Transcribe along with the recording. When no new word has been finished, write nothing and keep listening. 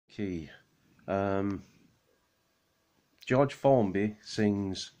Key. George Formby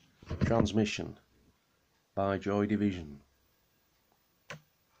sings Transmission by Joy Division.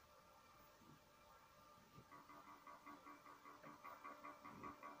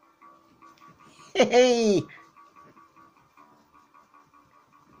 Hey!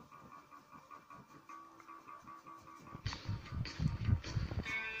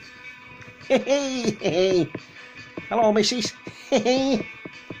 Hey! Hey! Hello, missus. Hey!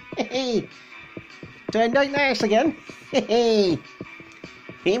 Hey! Turned out nice again. Hey!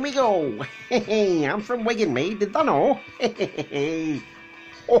 Here we go. Hey! I'm from Wigan, mate. Did I know? Hey!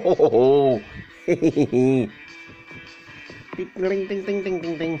 Ho ho ho ho! Hey! Ding ding ding ding ding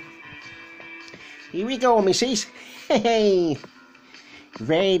ding ding. Here we go, missus. Hey!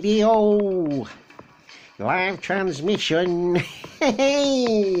 Radio! Live transmission!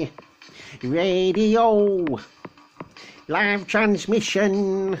 Hey! Radio! Live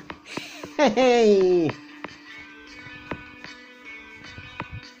transmission! Hey!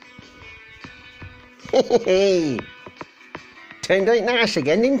 Hey! Turned out nice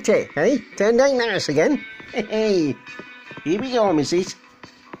again, didn't it? Hey? Turned out nice again? Hey! Here we go, missus.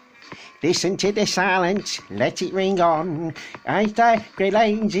 Listen to the silence, let it ring on. As the grey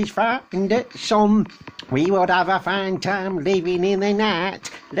lanes is frightened at sun, we would have a fine time living in the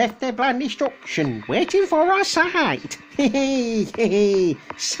night. Left the blind destruction waiting for our sight. Hey, hey,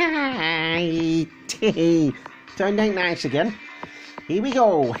 sight. Hey, turned out nice again. Here we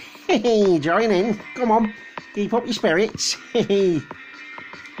go. Hey, join in. Come on, keep up your spirits. Hey,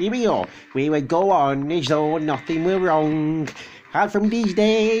 here we go. We would go on as though nothing were wrong. And from these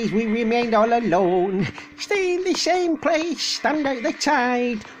days we remained all alone. Stay in the same place, stand out the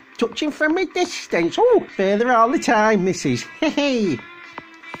tide. Touching from a distance, oh, further all the time, missus. Hey,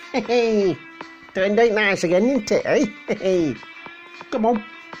 hey, turned out nice again, didn't it, eh? Hey, come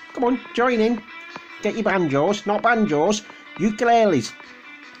on, join in. Get your banjos, not banjos, ukuleles.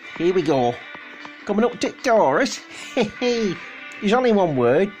 Here we go. Coming up to chorus. Hey, there's only one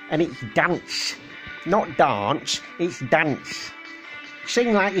word, and it's dance. Not dance, it's dance.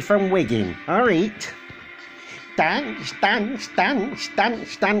 Sing like you're from Wigan, alright? Dance, dance, dance,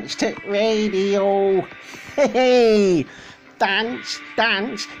 dance, dance to radio. Hey, dance,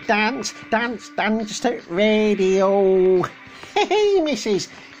 dance, dance, dance, dance to radio. Hey, missus,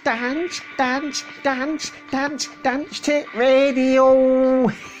 dance, dance, dance, dance, dance to radio.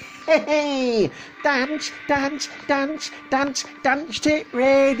 Hey, dance, dance, dance, dance, dance to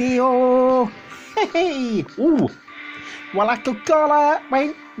radio. Hey, ooh. Well, I could call her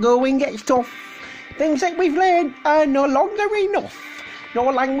when going gets tough. Things that we've learned are no longer enough. No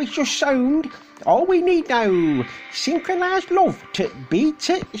language, just sound. All we need now, synchronised love to beat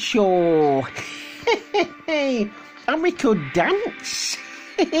it sure. And we could dance.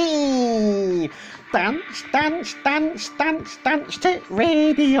 Dance, dance, dance, dance, dance to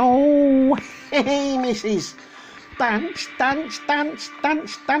radio. Hey, missus. Dance, dance, dance,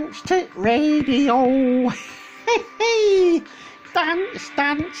 dance, dance to radio. Hey, dance,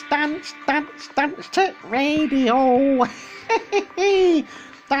 dance, dance, dance, dance to radio. Hey,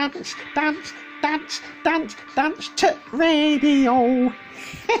 dance, dance, dance, dance, dance to radio.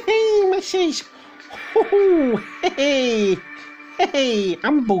 Hey, missus. Oh, hey, hey,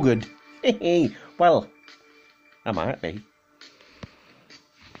 I'm buggered. Hey, well, I might be.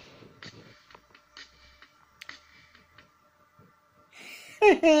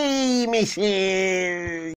 Hey, missus.